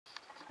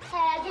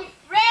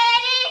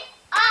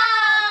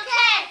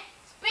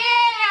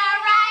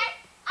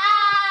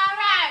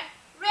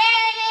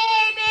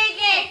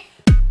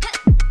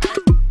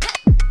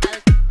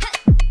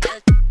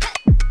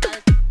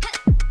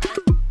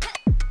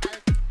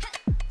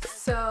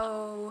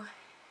So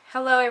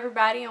hello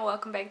everybody and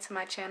welcome back to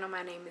my channel.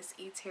 My name is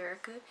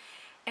Eterica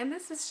and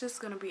this is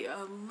just gonna be a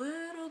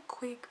little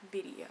quick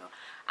video.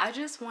 I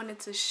just wanted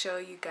to show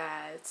you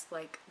guys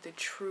like the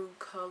true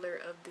color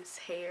of this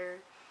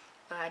hair.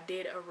 I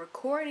did a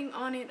recording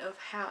on it of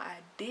how I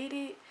did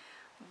it,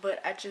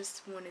 but I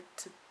just wanted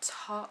to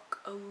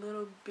talk a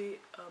little bit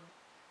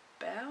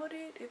about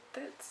it, if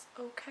that's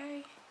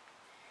okay.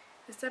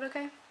 Is that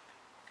okay?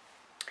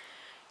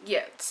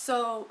 Yeah,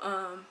 so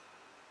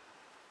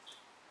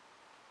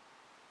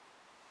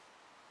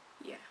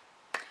yeah,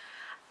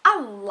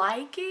 I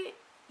like it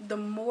the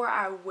more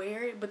I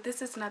wear it, but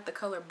this is not the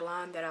color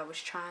blonde that I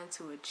was trying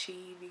to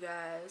achieve, you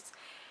guys.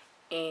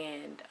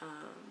 And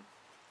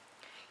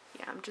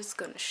yeah, I'm just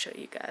gonna show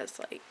you guys,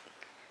 like,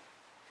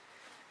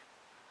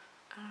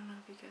 I don't know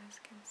if you guys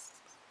can see.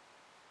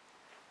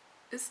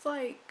 It's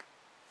like,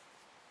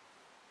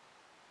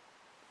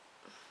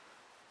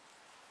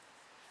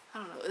 I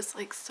don't know, it's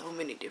like so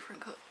many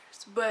different colors.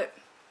 But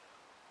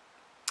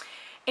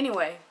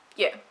anyway,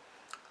 yeah,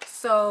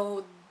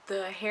 so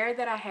the hair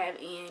that I have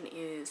in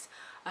is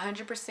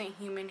 100%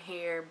 human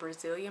hair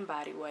Brazilian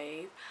body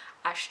wave.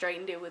 I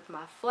straightened it with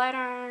my flat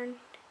iron,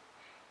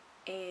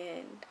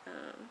 and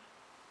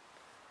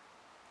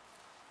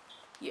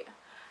yeah,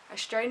 I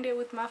straightened it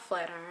with my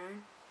flat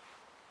iron,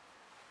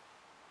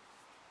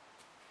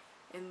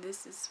 and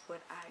this is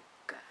what I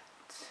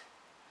got.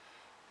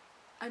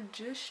 I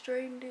just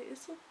straightened it.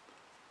 It's a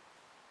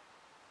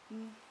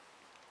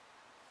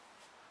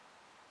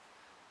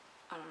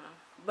I don't know,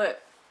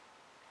 but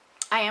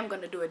I am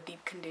going to do a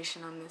deep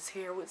condition on this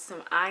hair with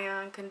some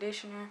ion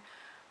conditioner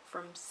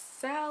from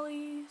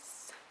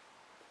Sally's.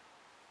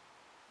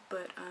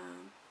 But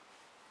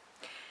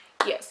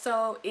yeah,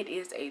 so it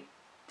is a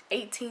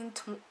 20,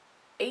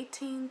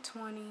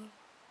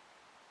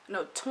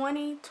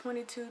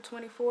 22,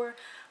 24,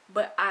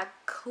 but I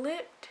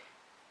clipped,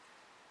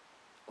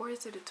 or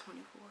is it a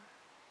 24?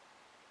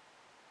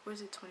 Or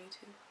is it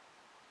 22?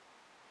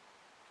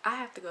 I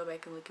have to go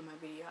back and look at my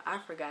video. I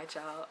forgot,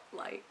 y'all.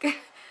 Like,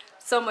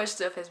 so much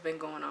stuff has been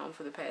going on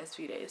for the past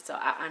few days, so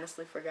I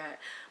honestly forgot.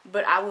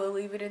 But I will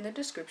leave it in the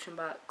description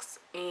box.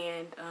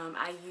 And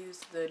I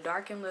used the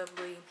Dark and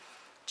Lovely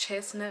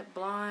Chestnut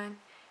Blonde,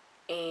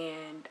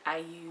 and I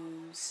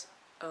use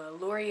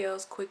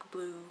L'Oreal's Quick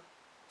Blue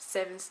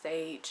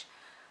 7-stage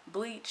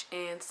bleach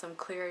and some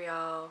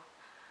Clairol,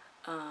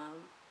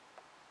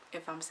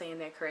 if I'm saying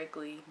that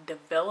correctly,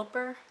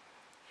 developer,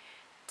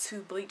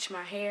 to bleach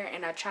my hair.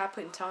 And I tried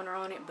putting toner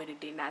on it, but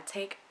it did not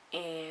take,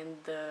 and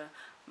the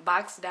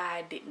box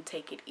dye didn't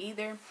take it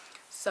either.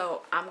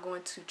 So I'm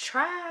going to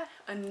try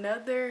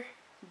another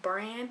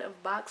brand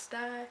of box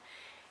dye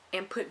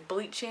and put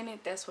bleach in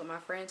it. That's what my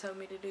friend told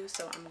me to do,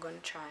 so I'm going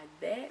to try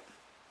that,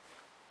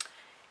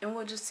 and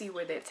we'll just see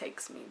where that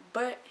takes me.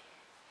 But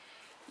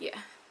yeah,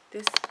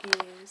 this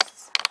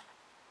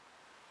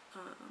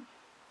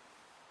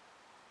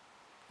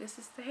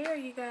is the hair,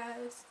 you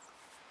guys,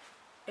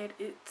 at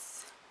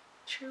its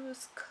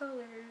truest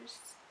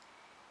colors.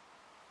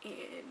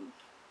 And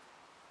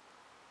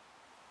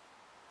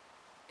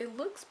it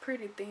looks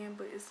pretty thin,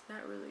 but it's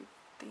not really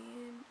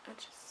thin. I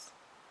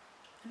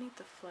need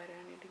to flat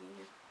iron it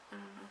again. I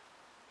don't know.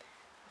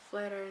 I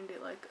flat ironed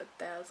it like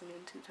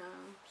 1,002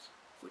 times,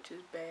 which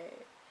is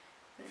bad.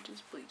 And I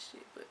just bleached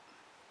it, but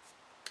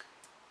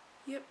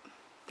yep,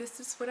 this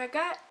is what I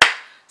got.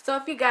 So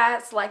if you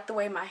guys like the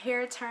way my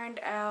hair turned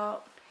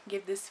out,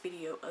 give this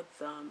video a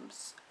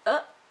thumbs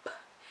up,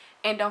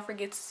 and don't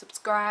forget to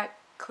subscribe.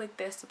 Click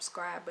that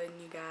subscribe button,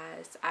 you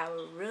guys. I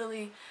would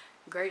really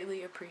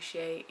greatly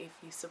appreciate if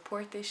you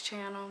support this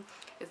channel.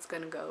 It's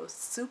gonna go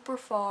super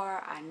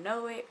far. I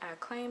know it, I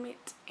claim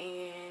it,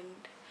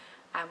 and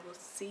I will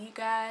see you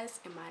guys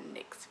in my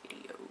next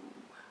video.